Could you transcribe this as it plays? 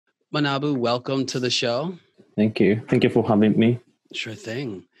Manabu, welcome to the show. Thank you. Thank you for having me. Sure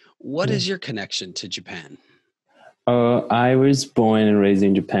thing. What is your connection to Japan? I was born and raised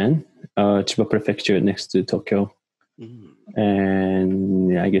in Japan, Chiba Prefecture next to Tokyo.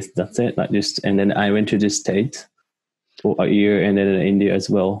 And I guess that's it. And then I went to the States for a year and then in India as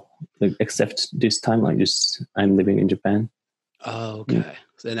well. Except this time, I'm living in Japan. Oh, okay.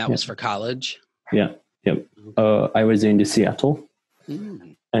 And that was for college? Yeah. Yep. I was in the Seattle.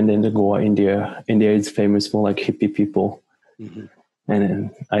 And then the Goa, India. India is famous for hippie people. And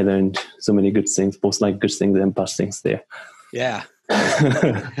then I learned so many good things, both good things and bad things there. Yeah.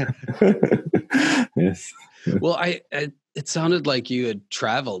 Yes. Well, it sounded like you had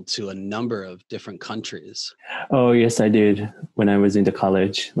traveled to a number of different countries. Oh, yes, I did when I was in the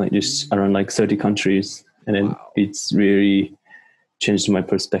college, just around 30 countries. And then it's really changed my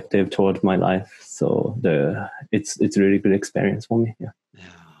perspective toward my life. So it's a really good experience for me. Yeah.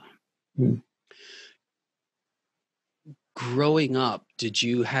 Growing up, did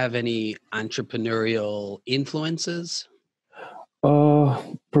you have any entrepreneurial influences?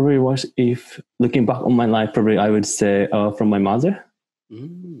 Probably was, if looking back on my life, probably I would say from my mother,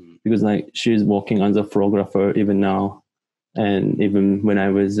 because she's working as a photographer even now, and even when I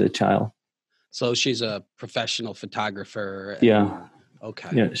was a child. So she's a professional photographer. Yeah.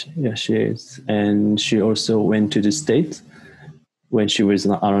 Okay. Yeah, she is. And she also went to the States when she was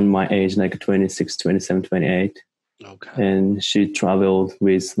around my age, 26, 27, 28. Okay. And she traveled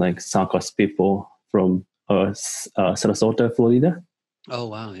with circus people from Sarasota, Florida. Oh,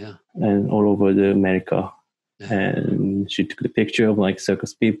 wow. Yeah. And all over America. Yeah. And she took the picture of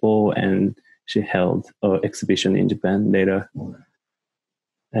circus people, and she held an exhibition in Japan later.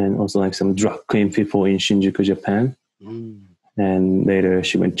 And also some drag queen people in Shinjuku, Japan. And later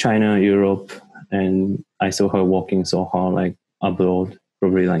she went China, Europe, and I saw her working so hard abroad.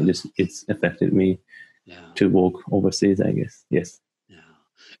 Probably it's affected me to work overseas, I guess. Yes. Yeah.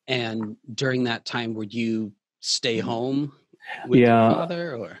 And during that time, would you stay home with your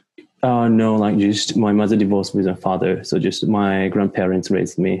father, or? No, just my mother divorced with her father, so just my grandparents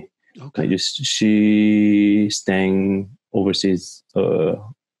raised me. Okay. She staying overseas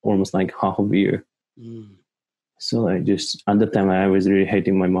almost half a year. So just at the time I was really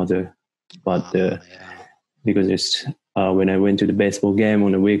hating my mother, but because when I went to the baseball game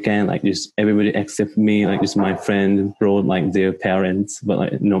on the weekend, just everybody except me, just my friend brought their parents,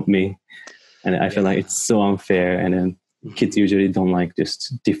 but not me, and I feel it's so unfair. And then kids usually don't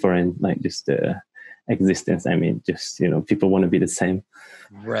just different, just the existence. I mean, just people want to be the same.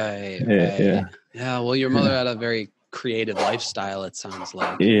 Right. Yeah. Yeah. Well, your mother had a very creative lifestyle, it sounds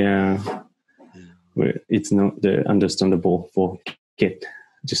like. Yeah. It's not understandable for kid,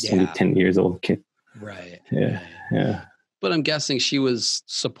 just only 10 years old kid. Right. Yeah. But I'm guessing she was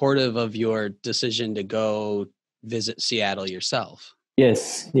supportive of your decision to go visit Seattle yourself.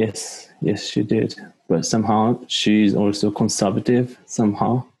 Yes, she did. But somehow she's also conservative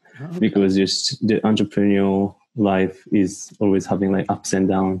somehow, because just the entrepreneurial life is always having ups and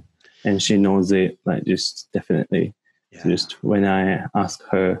downs, and she knows it just definitely. So just when I asked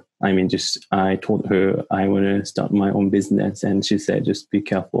her, I told her I want to start my own business, and she said, just be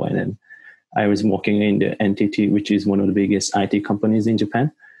careful. And then I was working in the NTT, which is one of the biggest IT companies in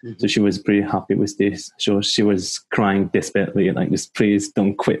Japan. So she was pretty happy with this. So she was crying desperately, just please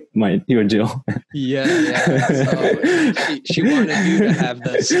don't quit your job. Yeah. So she wanted you to have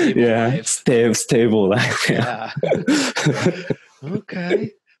the stable life. Stable life. Yeah.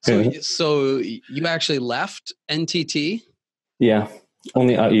 Okay. So you actually left NTT? Yeah,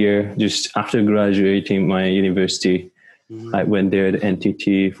 only a year. Just after graduating my university, I went there to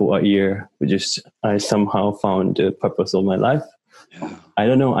NTT for a year. I somehow found the purpose of my life. Yeah. I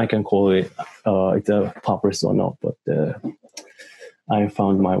don't know I can call it it's a purpose or not, but I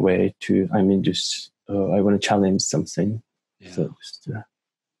found my way to, I want to challenge something. Yeah. So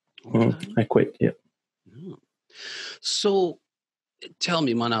I quit. Yeah. So tell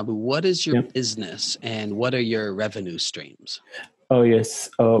me, Manabu, what is your business and what are your revenue streams? Oh, yes.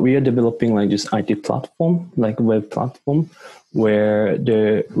 We are developing just IT platform, web platform, where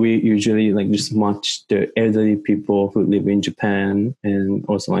we usually just match the elderly people who live in Japan, and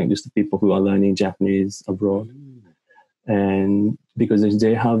also just the people who are learning Japanese abroad. And because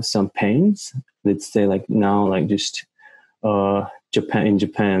they have some pains, let's say now Japan,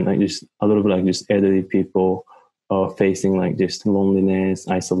 just a little bit just elderly people facing just loneliness,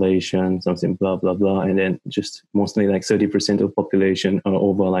 isolation, something, blah, blah, blah. And then just mostly 30% of the population are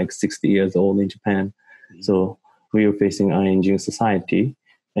over 60 years old in Japan. So we are facing an aging society,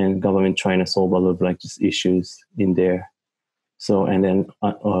 and government trying to solve a lot of just issues in there. So, and then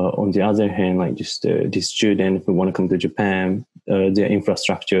on the other hand, like just the student who want to come to Japan, their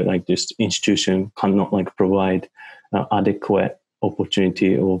infrastructure, like just institution cannot like provide adequate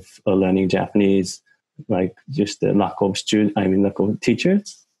opportunity of learning Japanese, like just the lack of lack of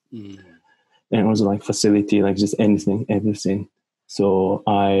teachers, and also like facility, like just everything. So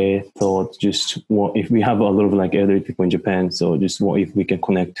I thought, just what if we have a lot of like elderly people in Japan? So just what if we can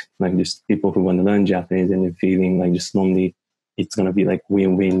connect like just people who want to learn Japanese and feeling like just lonely? It's gonna be like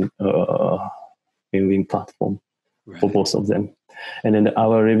win-win platform for both of them. And then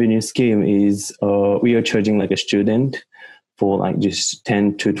our revenue scheme is we are charging like a student for like just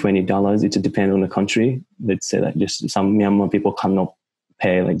 $10 to $20. It depends on the country. Let's say that just some Myanmar people cannot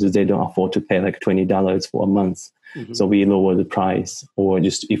pay, like they don't afford to pay like $20 for a month. So we lower the price, or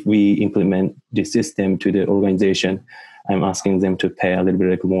just if we implement the system to the organization, I'm asking them to pay a little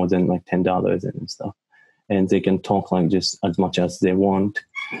bit like more than like $10 and stuff. And they can talk like just as much as they want.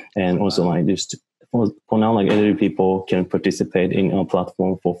 And also like just for now, like elderly people can participate in our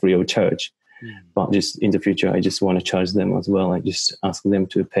platform for free of charge. But just in the future, I just want to charge them as well. I just ask them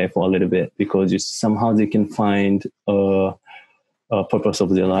to pay for a little bit, because just somehow they can find a purpose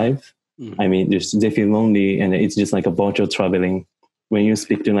of their life. I mean, just they feel lonely, and it's just like a virtual traveling. When you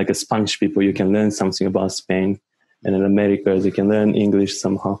speak to like a Spanish people, you can learn something about Spain, and in America, you can learn English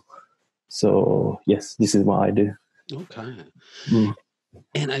somehow. So yes, this is what I do. Okay.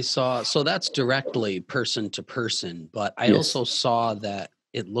 And I saw, so that's directly person to person, but I also saw that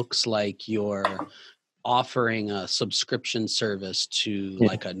it looks like you're offering a subscription service to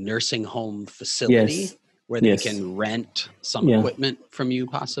like a nursing home facility where they can rent some equipment from you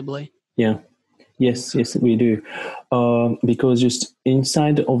possibly. Yes, we do. Because just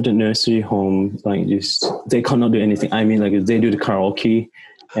inside of the nursery home, like just they cannot do anything. I mean, like they do the karaoke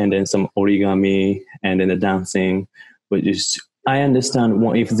and then some origami and then the dancing, but just I understand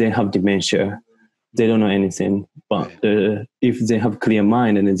what if they have dementia, they don't know anything. But if they have clear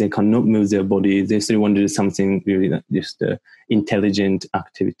mind and they cannot move their body, they still want to do something really like just intelligent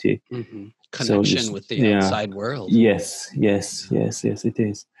activity. Connection with the outside world. Yes, it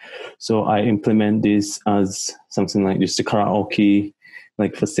is. So I implement this as something like just a karaoke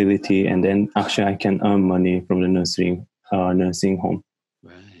like facility, and then actually I can earn money from the nursing home.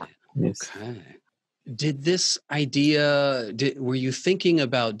 Right. Yes. Okay. Did this idea, were you thinking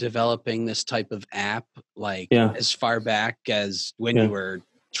about developing this type of app like as far back as when you were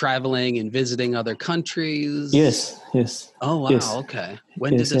traveling and visiting other countries? Yes. Oh, wow. Okay.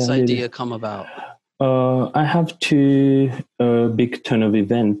 When did this idea come about? I have two big turn of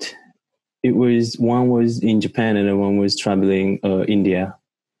event. One was in Japan and then one was traveling India.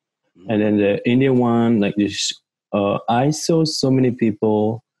 And then the India one, like this, I saw so many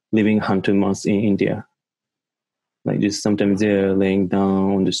people living hand-to-mouth in India. Like just sometimes they're laying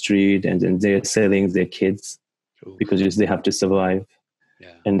down on the street and then they're selling their kids because just they have to survive.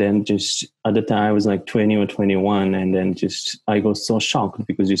 And then just at the time I was like 20 or 21, and then just I got so shocked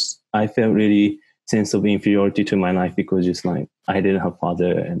because just I felt really sense of inferiority to my life, because just like I didn't have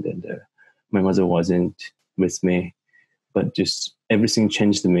father, and then my mother wasn't with me. But just everything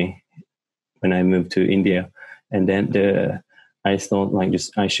changed me when I moved to India. And then I thought like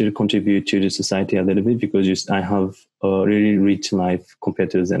just I should contribute to the society a little bit, because just I have a really rich life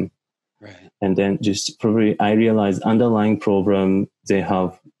compared to them. Right. And then just probably I realized underlying problem they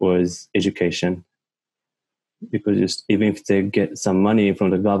have was education. Because just even if they get some money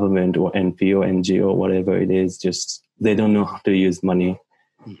from the government or NPO, NGO, whatever it is, just they don't know how to use money.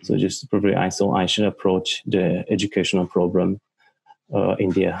 So just probably I thought I should approach the educational problem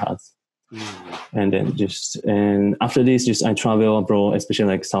India has. And then and after this, just I travel abroad, especially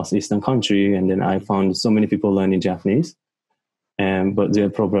like Southeastern country, and then I found so many people learning Japanese. But their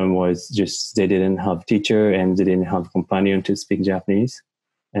problem was just they didn't have teacher and they didn't have companion to speak Japanese.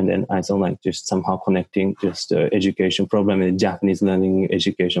 And then I saw like just somehow connecting just the education problem and the Japanese learning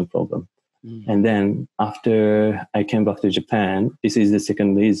education problem. And then after I came back to Japan, this is the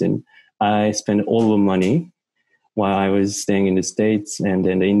second reason. I spent all the money while I was staying in the States and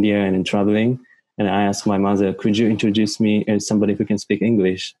then India and then traveling. And I asked my mother, could you introduce me as somebody who can speak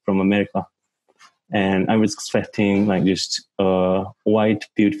English from America? And I was expecting like just white,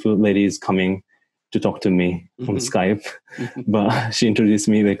 beautiful ladies coming to talk to me on Skype. But she introduced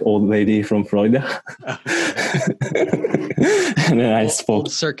me like old lady from Florida. And then I spoke.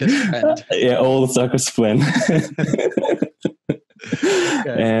 Old circus friend. Old circus friend.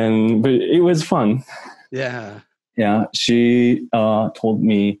 But it was fun. Yeah, she told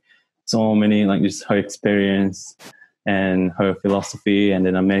me so many, like just her experience and her philosophy and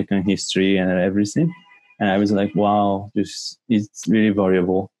then American history and everything. And I was like, wow, just it's really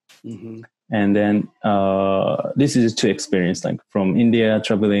variable. Mm-hmm. And then this is to experience like from India,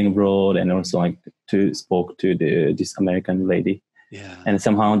 traveling abroad, and also like to spoke to this American lady. Yeah. And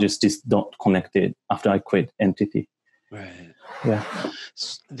somehow just this dot connected after I quit entity. Right. Yeah.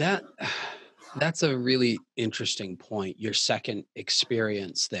 That's a really interesting point. Your second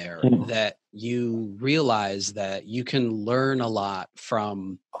experience there, that you realize that you can learn a lot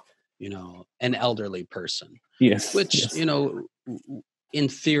from, an elderly person. Yes. Which, in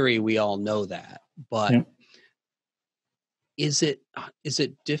theory, we all know that, but is it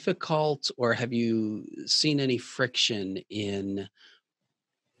difficult, or have you seen any friction in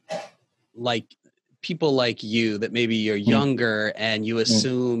like people like you that maybe you're younger and you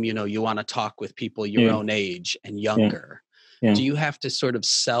assume, you want to talk with people your own age and younger? Do you have to sort of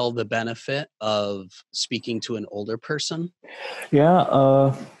sell the benefit of speaking to an older person?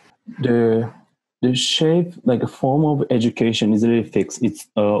 Yeah. The shape, like a form of education is really fixed. It's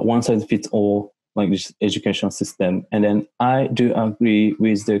one size fits all, like this educational system. And then I do agree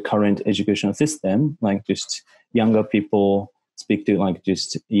with the current educational system, like just younger people speak to like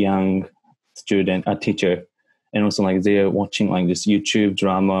just young student, a teacher, and also like they're watching like this YouTube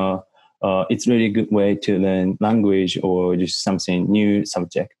drama. It's really a good way to learn language or just something new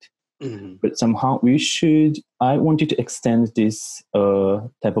subject. Mm-hmm. But somehow I wanted to extend this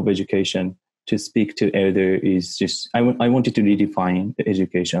type of education to speak to elder is just, I wanted to redefine the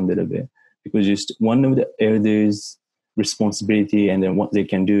education a little bit, because just one of the elders' responsibility and then what they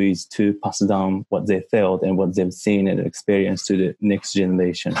can do is to pass down what they felt and what they've seen and experienced to the next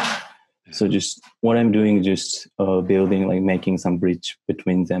generation. So just what I'm doing, just building, like making some bridge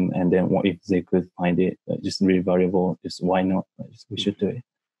between them, and then what if they could find it just really valuable, just why not? We should do it.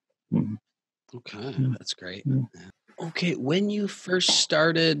 Mm. Okay, that's great. Okay, when you first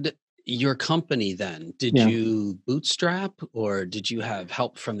started your company then, did you bootstrap or did you have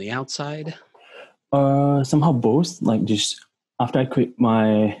help from the outside? Somehow both. Like just after I quit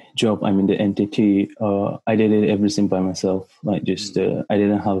my job, I'm in the entity. I did it everything by myself. Like just I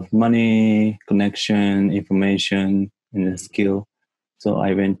didn't have money, connection, information, and skill. So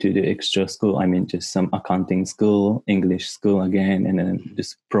I went to the extra school. I mean, just some accounting school, English school again, and then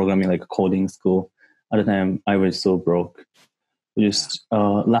just programming, like coding school. At the time, I was so broke. Just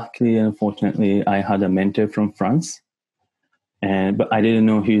luckily and fortunately, I had a mentor from France, but I didn't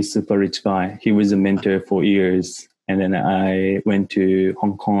know he's a super rich guy. He was a mentor for years, and then I went to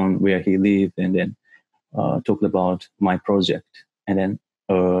Hong Kong where he lived, and then talked about my project, and then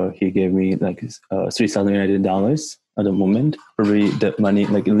he gave me like $3,000 at the moment, probably the money,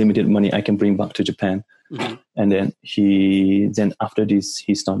 like limited money I can bring back to Japan. Mm-hmm. And then after this,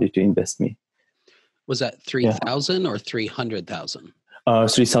 he started to invest me. Was that 3,000 or 300,000?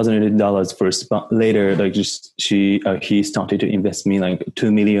 $3,000 first, but later, like just he started to invest me like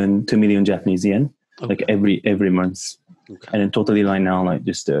 2 million Japanese yen, like every month, and then totally right now like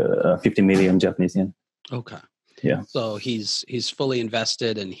just 50 million Japanese yen. Okay. Yeah. So he's fully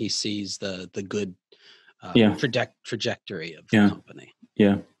invested and he sees the good trajectory of the company.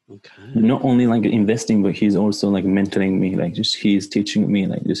 Yeah. Okay. Not only like investing, but he's also like mentoring me. Like just he's teaching me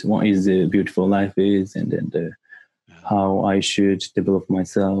like just what is the beautiful life is, and then how I should develop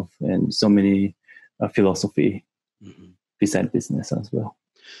myself, and so many philosophy beside business as well.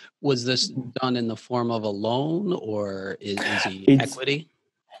 Was this done in the form of a loan, or is he equity?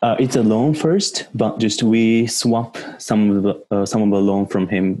 It's a loan first, but just we swap some of the loan from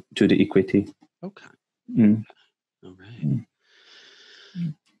him to the equity. Okay. All right.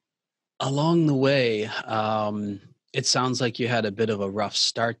 Along the way, it sounds like you had a bit of a rough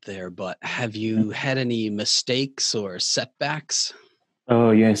start there, but have you had any mistakes or setbacks?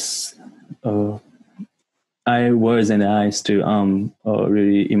 Oh, yes. I was and I still am a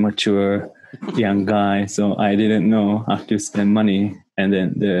really immature young guy, so I didn't know how to spend money. And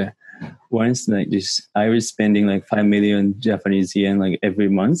then once like this, I was spending like 5 million Japanese yen like every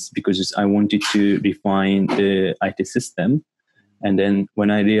month, because I wanted to refine the IT system. And then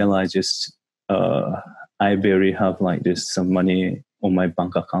when I realized just I barely have like just some money on my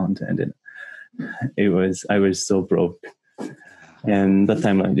bank account, and then I was so broke. And that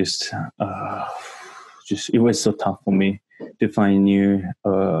time like just it was so tough for me to find new.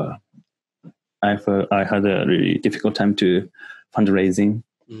 I had a really difficult time to fundraising,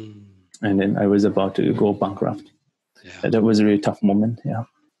 and then I was about to go bankrupt. Yeah. That was a really tough moment. Yeah.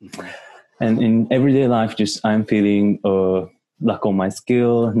 Mm-hmm. And in everyday life, just I'm feeling lack of my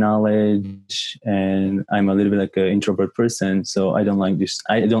skill, knowledge, and I'm a little bit like an introvert person. So I don't like just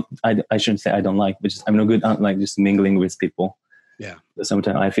I shouldn't say I don't like, but just I'm not good at like just mingling with people. Yeah.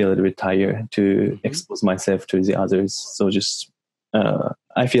 Sometimes I feel a little bit tired to expose myself to the others. So just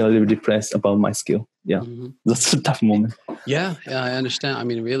I feel a little depressed about my skill. Yeah, that's a tough moment. Yeah, I understand. I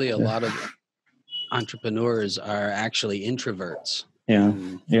mean, really, a lot of entrepreneurs are actually introverts. Yeah,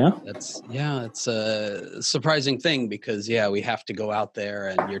 It's a surprising thing because we have to go out there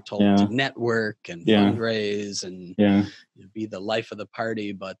and you're told to network and fundraise and be the life of the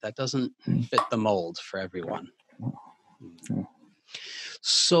party, but that doesn't fit the mold for everyone.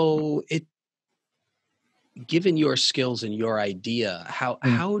 So given your skills and your idea,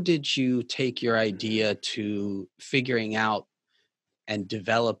 how did you take your idea to figuring out and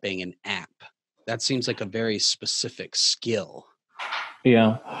developing an app? That seems like a very specific skill.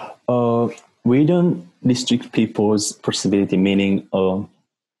 Yeah. We don't restrict people's possibility, meaning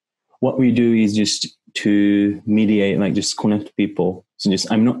what we do is just to mediate, like just connect people. So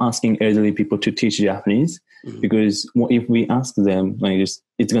I'm not asking elderly people to teach Japanese because what if we ask them, like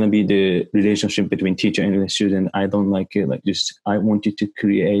it's going to be the relationship between teacher and the student. I don't like it. I wanted to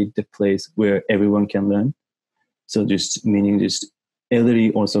create the place where everyone can learn. So meaning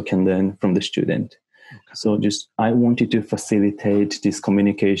elderly also can learn from the student. Okay. So I wanted to facilitate this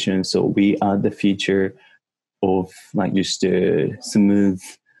communication. So we add the feature of smooth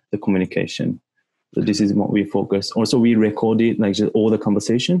the communication. So this is what we focus. Also, we recorded all the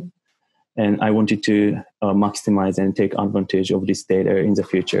conversation, and I wanted to maximize and take advantage of this data in the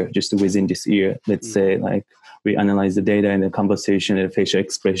future. Just within this year, let's say we analyze the data and the conversation and facial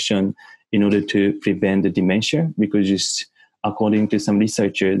expression in order to prevent the dementia, because according to some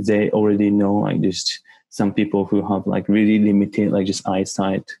researchers, they already know some people who have really limited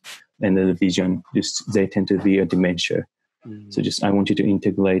eyesight and the vision, they tend to be a dementia. So I wanted to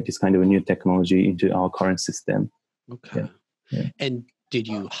integrate this kind of a new technology into our current system. Okay. Yeah. And did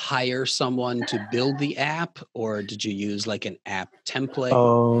you hire someone to build the app, or did you use an app template?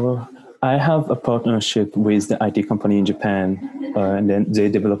 I have a partnership with the IT company in Japan, and then they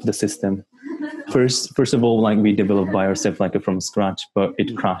developed the system. First of all, we developed by ourselves from scratch, but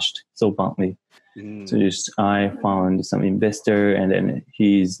it crashed so badly. So I found some investor, and then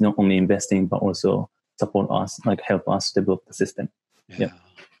he's not only investing but also support us, help us develop the system. Yeah.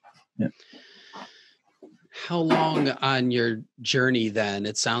 How long on your journey then?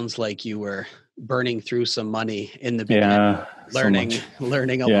 It sounds like you were burning through some money in the beginning,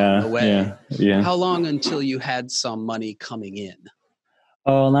 learning along the way. Yeah. How long until you had some money coming in?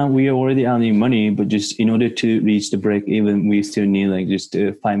 Now we are already earning money, but in order to reach the break even, we still need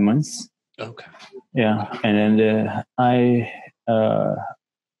 5 months. Okay. Yeah, and then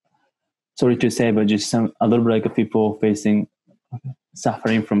sorry to say, but a little bit of people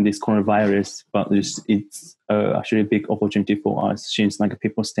suffering from this coronavirus, but it's actually a big opportunity for us since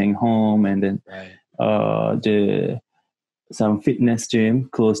people staying home, and then some fitness gym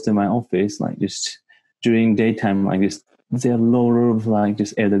close to my office, during daytime, there are a lot of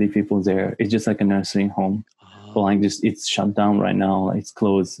elderly people there. It's just a nursing home. But it's shut down right now. It's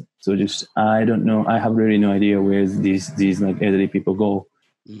closed. So I don't know. I have really no idea where these elderly people go.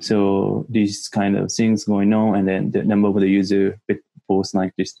 So these kind of things going on, and then the number of the user, both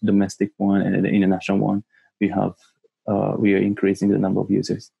this domestic one and the international one, we are increasing the number of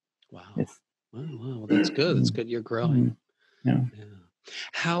users. Wow. Yes. Wow. That's good. That's good. You're growing. Yeah.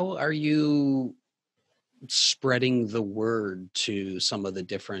 How are you spreading the word to some of the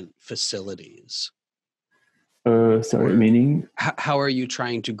different facilities? Sorry, meaning? How are you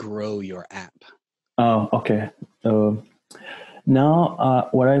trying to grow your app? Oh, okay. Now,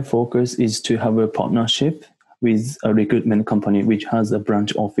 what I focus is to have a partnership with a recruitment company which has a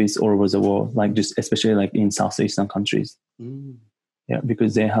branch office all over the world, especially in Southeastern countries. Yeah,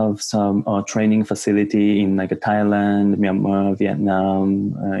 because they have some training facility in Thailand, Myanmar,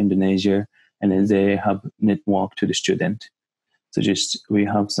 Vietnam, Indonesia, and then they have network to the student. So we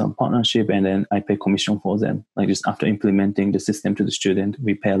have some partnership, and then I pay commission for them. After implementing the system to the student,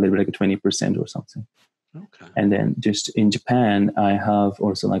 we pay a little 20% or something. Okay. And then in Japan, I have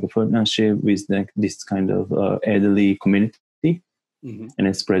also a partnership with this kind of elderly community, and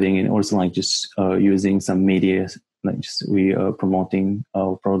it's spreading it also using some media, we are promoting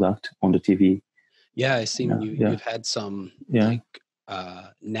our product on the TV. Yeah, I see you've had some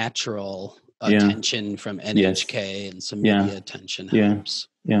natural attention from NHK and some media attention helps.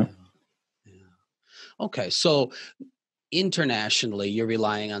 Yeah. Okay, so internationally, you're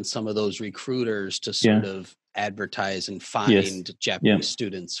relying on some of those recruiters to sort of advertise and find Japanese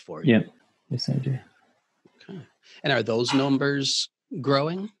students for you. Yeah. Yes, I do. Okay. And are those numbers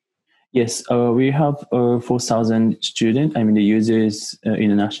growing? Yes, we have 4,000 students, the users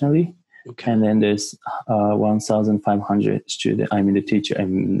internationally. Okay. And then there's 1,500 students. I mean, the teacher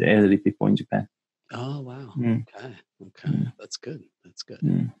and the elderly people in Japan. Oh, wow. Okay. Okay. That's good. That's good.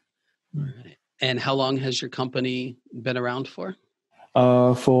 All right. And how long has your company been around for?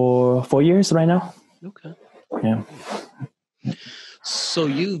 For 4 years right now. Okay. Yeah. So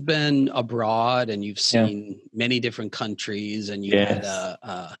you've been abroad and you've Yeah. seen many different countries and you had Yes.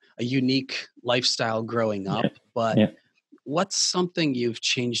 a unique lifestyle growing up, Yeah. but Yeah. what's something you've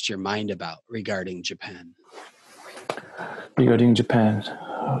changed your mind about regarding Japan? Regarding Japan,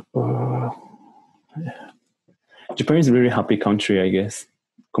 Japan is a very happy country, I guess,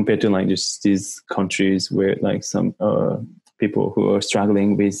 compared to like just these countries where like some people who are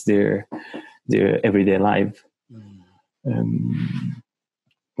struggling with their everyday life.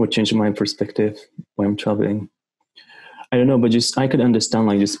 What changed my perspective when I'm traveling? I don't know, but just I could understand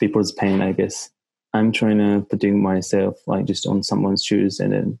like just people's pain, I guess. I'm trying to putting myself like just on someone's shoes,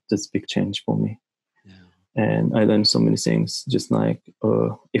 and then that's big change for me. Yeah. And I learned so many things. Just like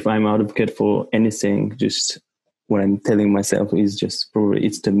if I'm out of get for anything, just what I'm telling myself is just probably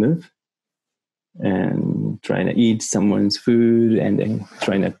it's the move, and trying to eat someone's food, and then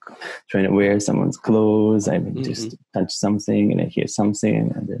trying to wear someone's clothes. I mean, just touch something and I hear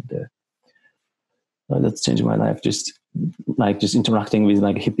something, and then that's changed my life. Just like just interacting with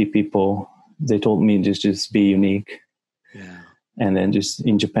like hippie people, they told me just be unique. Yeah. And then just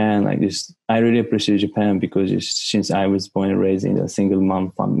in Japan, like just I really appreciate Japan because just since I was born and raised in a single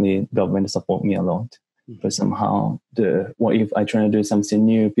mom family, government support me a lot. But somehow what if I try to do something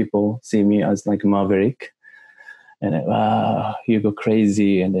new, people see me as like a maverick, and you go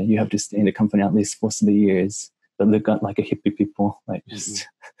crazy, and then you have to stay in the company at least for 3 years. But look at like a hippie people, like just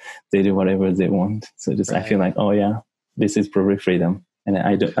they do whatever they want. So just I feel like, oh yeah, this is probably freedom, and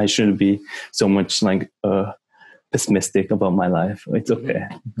I shouldn't be so much like pessimistic about my life. It's okay.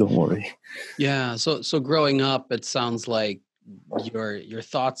 Don't worry. Yeah. So growing up, it sounds like your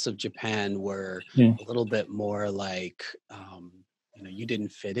thoughts of Japan were a little bit more like, you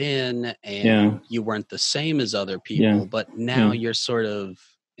didn't fit in and you weren't the same as other people, but now you're sort of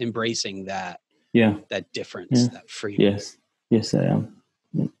embracing that difference, that freedom. Yes, I am.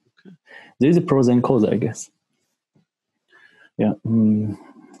 There's a pros and cons, I guess. Yeah.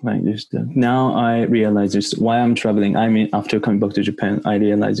 Like just now I realize just why I'm traveling. I mean, after coming back to Japan, I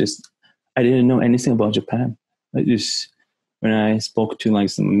realized just I didn't know anything about Japan. Like just when I spoke to like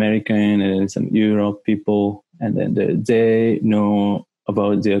some American and some Europe people, and then they know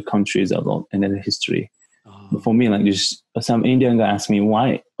about their countries a lot and then the history. But for me, like just some Indian guy asked me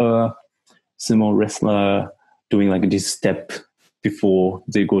why a sumo wrestler doing like this step before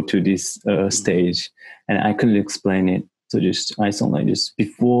they go to this stage, and I couldn't explain it. So just I thought like just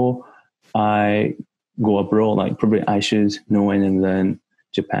before I go abroad, like probably I should know and then learn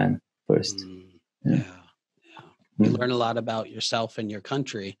Japan first. Yeah. You learn a lot about yourself and your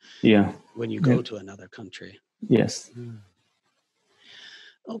country. Yeah. When you go to another country. Yes.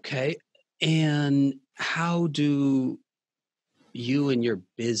 Okay. And how do you and your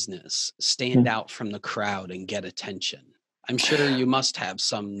business stand out from the crowd and get attention? I'm sure you must have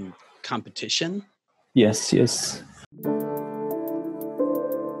some competition. Yes.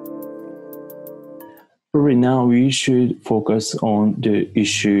 Probably now we should focus on the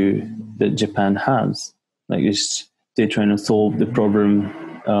issue that Japan has. Like they're trying to solve the problem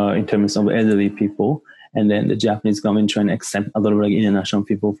in terms of elderly people, and then the Japanese government trying to accept a lot of like international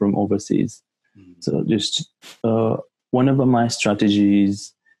people from overseas. So just one of my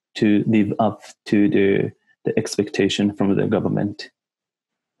strategies to live up to the expectation from the government,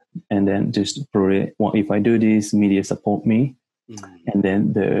 and then just probably if I do this, media support me, and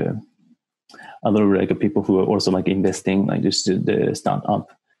then the other like people who are also like investing, like just the startup,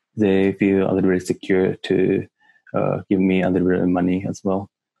 they feel a little bit secure to give me a little bit of money as well.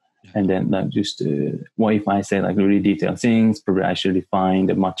 And then like just what if I say like really detailed things, probably I should define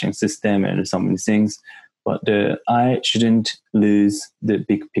the matching system and so many things, but I shouldn't lose the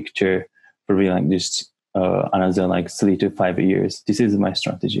big picture. Probably like just another like 3 to 5 years. This is my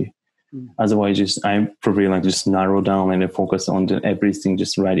strategy. Otherwise, just I'm probably like just narrow down and focus on everything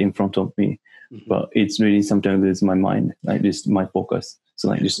just right in front of me. But it's really sometimes lose my mind, like just my focus. So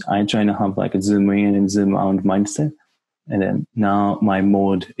like just I trying to have like a zoom in and zoom out mindset. And then now my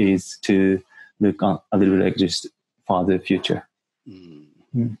mode is to look on a little bit like just for the future.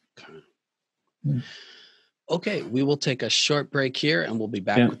 Okay, we will take a short break here and we'll be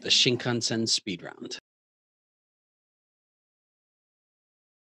back with the Shinkansen speed round.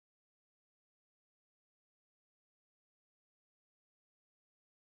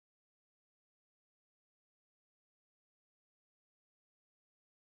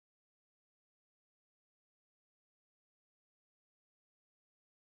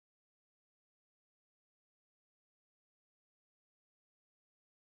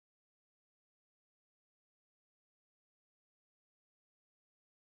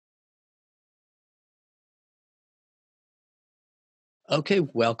 Okay,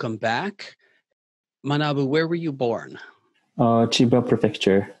 welcome back. Manabu, where were you born? Chiba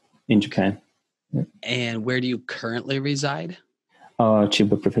Prefecture in Japan. And where do you currently reside?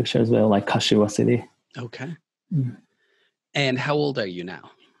 Chiba Prefecture as well, like Kashiwa City. Okay. And how old are you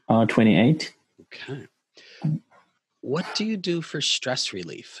now? 28. Okay. What do you do for stress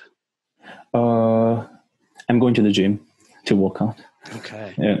relief? I'm going to the gym to work out.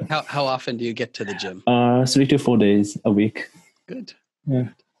 Okay. Yeah. How often do you get to the gym? 3 to 4 days a week. Good. Yeah.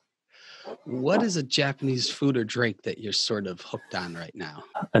 What is a Japanese food or drink that you're sort of hooked on right now?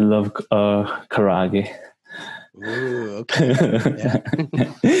 I love karage. Ooh, okay.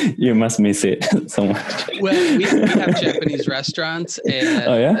 Yeah. You must miss it so much. Well, we have Japanese restaurants, and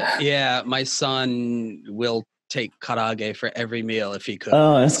Oh, yeah? Yeah, my son will take karage for every meal if he could.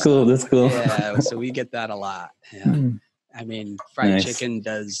 Oh, that's cool. That's cool. Yeah, so we get that a lot. Yeah. I mean, fried chicken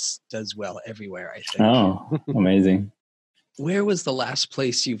does well everywhere, I think. Oh, amazing. Where was the last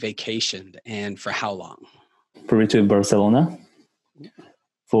place you vacationed, and for how long? Probably to Barcelona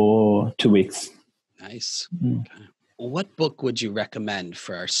for 2 weeks. Nice. Okay. What book would you recommend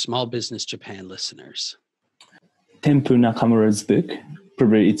for our Small Business Japan listeners? Tempu Nakamura's book.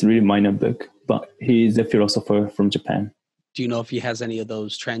 Probably it's a really minor book, but he's a philosopher from Japan. Do you know if he has any of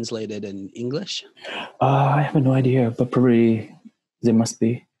those translated in English? I have no idea, but probably there must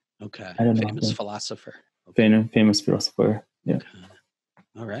be. Okay. I don't know. Famous philosopher. Okay. Famous philosopher. Yeah. Okay.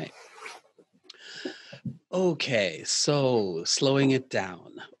 All right. Okay, so slowing it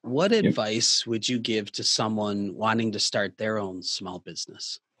down, what advice would you give to someone wanting to start their own small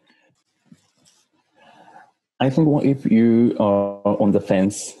business? I think what if you are on the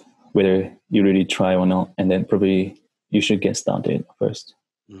fence, whether you really try or not, and then probably you should get started first.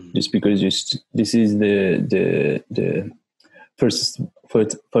 Just because this is the first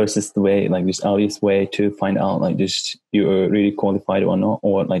way, like this earliest way to find out like just you're really qualified or not,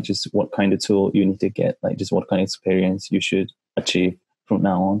 or like just what kind of tool you need to get, like just what kind of experience you should achieve from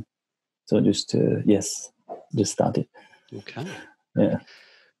now on. So just start it. Okay. Yeah.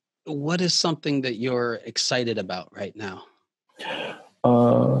 What is something that you're excited about right now?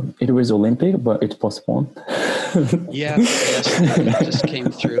 It was Olympic, but it's postponed. Yes, it just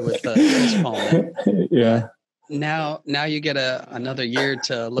came through with the postponement. Yeah. Now you get another year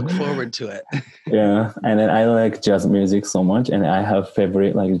to look forward to it. Yeah, and then I like jazz music so much, and I have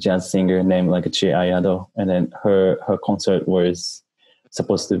favorite like jazz singer named like Chi Ayado, and then her concert was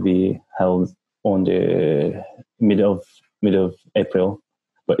supposed to be held on the mid of April,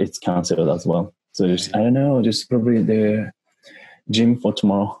 but it's cancelled as well. So just, I don't know, just probably the gym for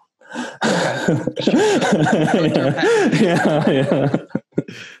tomorrow. Yeah.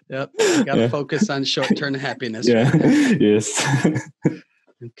 Yep. You got to focus on short-term happiness. Yeah. Yes.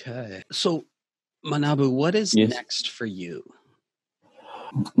 Okay. So, Manabu, what is next for you?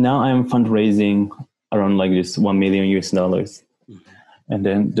 Now I'm fundraising around like this $1 million US. And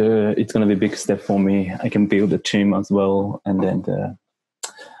then it's going to be a big step for me. I can build a team as well. And then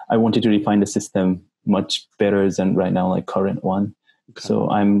I wanted to refine the system much better than right now, like current one. Okay. So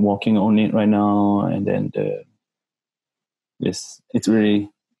I'm working on it right now. And then it's really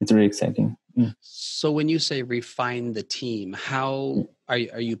exciting. So when you say refine the team, how are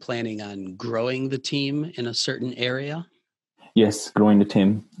you planning on growing the team in a certain area? Yes, growing the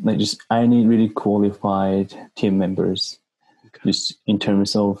team. Like I need really qualified team members. Okay. Just in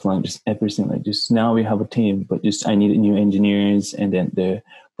terms of like just everything. Like just now we have a team, but just I need new engineers, and then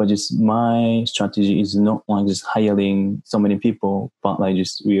but just my strategy is not like just hiring so many people, but like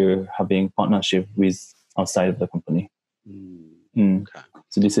just we're having partnership with outside of the company. Okay.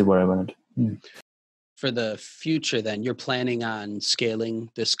 So this is what I wanted. For the future, then you're planning on scaling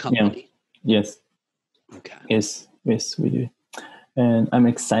this company? Yeah. Yes. Okay. Yes, we do. And I'm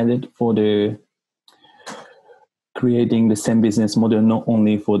excited for the creating the same business model, not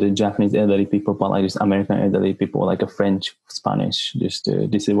only for the Japanese elderly people, but like just American elderly people, like a French, Spanish. Just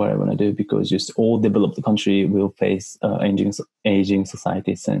this is what I want to do, because just all developed country will face aging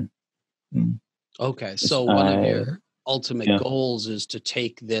societies. And okay, so one of your ultimate goals is to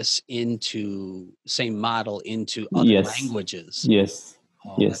take this into same model into other languages. Yes.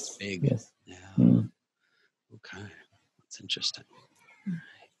 Oh, yes. That's big. Yes. Yeah. Okay, that's interesting.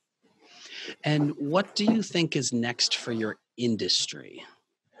 And what do you think is next for your industry?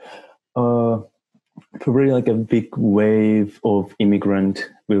 Probably like a big wave of immigrant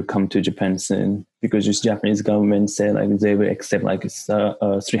will come to Japan soon, because just Japanese government said like they will accept like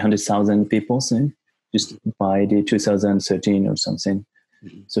 300,000 people soon, just by the 2013 or something.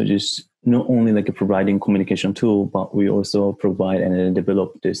 So just not only like providing communication tool, but we also provide and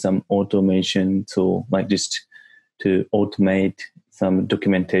develop some automation tool, like just to automate some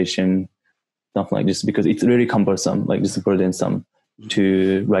documentation, stuff like this, because it's really cumbersome, like just burdensome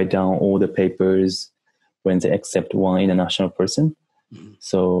to write down all the papers when they accept one international person.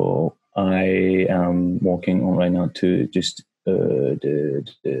 So I am working on right now to just the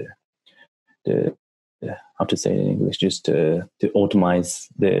how to say it in English, just to automate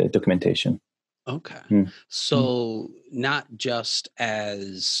the documentation. Okay. So not just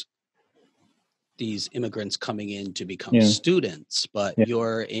as these immigrants coming in to become students, but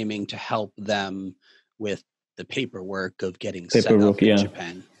you're aiming to help them with the paperwork of getting set up in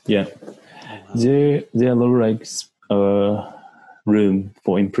Japan. Yeah. Oh, wow. There are a lot of like room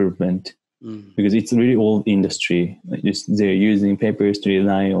for improvement because it's really old industry. Like just they're using papers to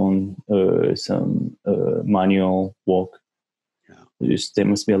rely on some manual work. Just, there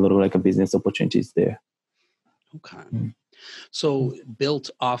must be a lot of like business opportunities there. Okay. So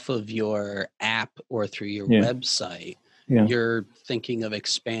built off of your app or through your website, you're thinking of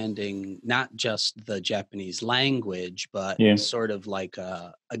expanding not just the Japanese language, but sort of like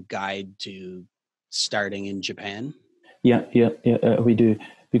a guide to starting in Japan? We do.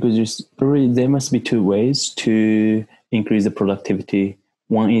 Because just probably there must be two ways to increase the productivity.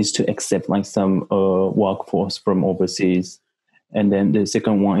 One is to accept like some workforce from overseas. And then the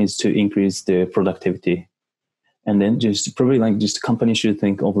second one is to increase the productivity. And then just probably like just companies should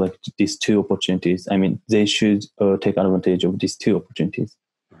think of like these two opportunities. I mean, they should take advantage of these two opportunities.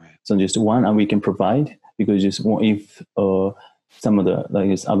 Right. So just one, and we can provide, because just if some of the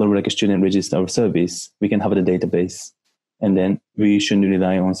like other like a student register our service, we can have the database, and then we shouldn't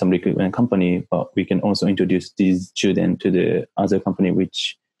rely on some recruitment company, but we can also introduce these students to the other company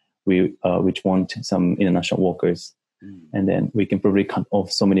which want some international workers. And then we can probably cut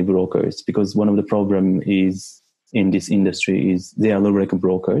off so many brokers, because one of the problem is in this industry is they are like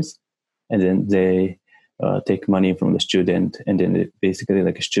brokers, and then they take money from the student, and then basically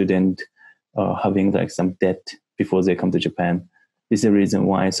like a student having like some debt before they come to Japan. This is the reason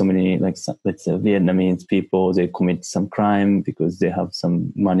why so many like let's say Vietnamese people, they commit some crime because they have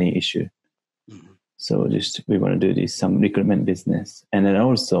some money issue. So just we want to do this some recruitment business, and then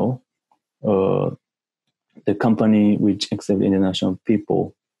also the company which accept international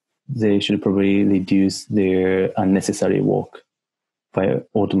people, they should probably reduce their unnecessary work by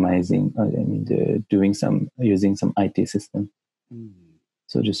automating, using some IT system.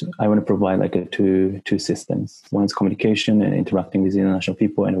 So just I want to provide like a two systems. One is communication and interacting with international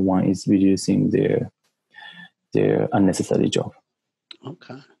people, and one is reducing their unnecessary job.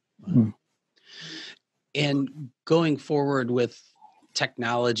 Okay. Wow. And going forward with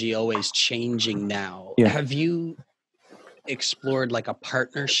technology always changing now, have you explored like a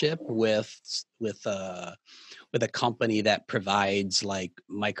partnership with a company that provides like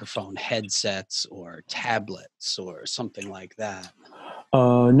microphone headsets or tablets or something like that?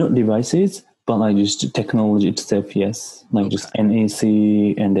 Not devices, but like just technology itself, yes. Like just NAC,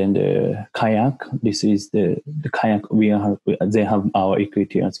 and then the kayak. This is the kayak they have our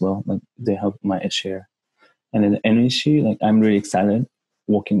equity as well. Like they have my share. And then the NAC, like I'm really excited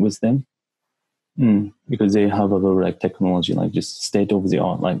working with them. Because they have a lot of like technology, like just state of the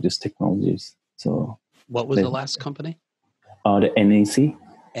art, like just technologies. So what was the last company? The NAC.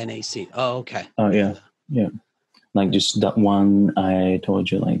 NAC. Oh, okay. Yeah. Like just that one I told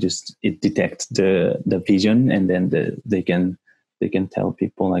you, like just it detects the vision, and then they can tell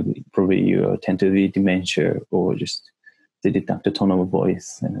people like probably you tend to be dementia, or just they detect the tone of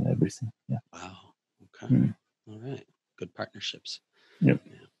voice and everything. Yeah. Wow. Okay. All right. Good partnerships. Yep.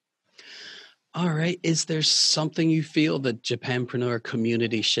 Yeah. All right. Is there something you feel the Japanpreneur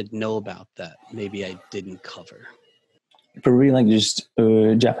community should know about that maybe I didn't cover? Probably like just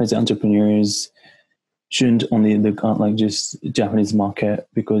Japanese entrepreneurs shouldn't only look at like just Japanese market,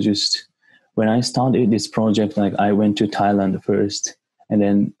 because just when I started this project, like I went to Thailand first, and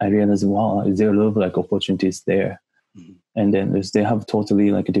then I realized, wow, there are a lot of like opportunities there. And then they have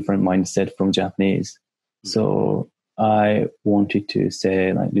totally like a different mindset from Japanese. So I wanted to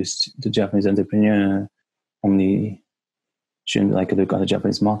say like just the Japanese entrepreneur only shouldn't like look at the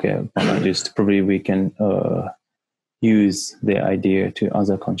Japanese market, but like just probably we can use their idea to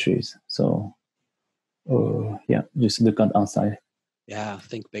other countries. So just look at outside. Yeah,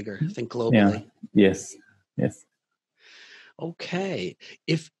 think bigger, think globally. Yes. Okay.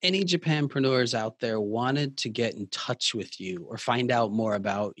 If any Japanpreneurs out there wanted to get in touch with you or find out more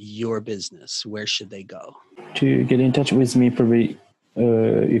about your business, where should they go? To get in touch with me, probably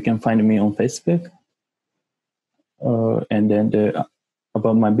you can find me on Facebook. And then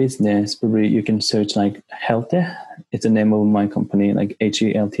about my business, probably you can search like Helte. It's the name of my company, like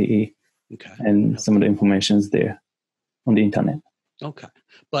HELTE. Okay. And some of the information is there on the internet. Okay.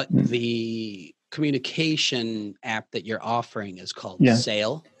 But the communication app that you're offering is called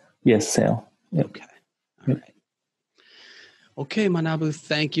Sail? Yes, Sail. Yep. Okay. All right. Okay, Manabu,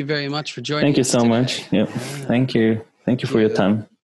 thank you very much for joining us. Thank you so today. much. Yep. Thank you. Thank you for your time.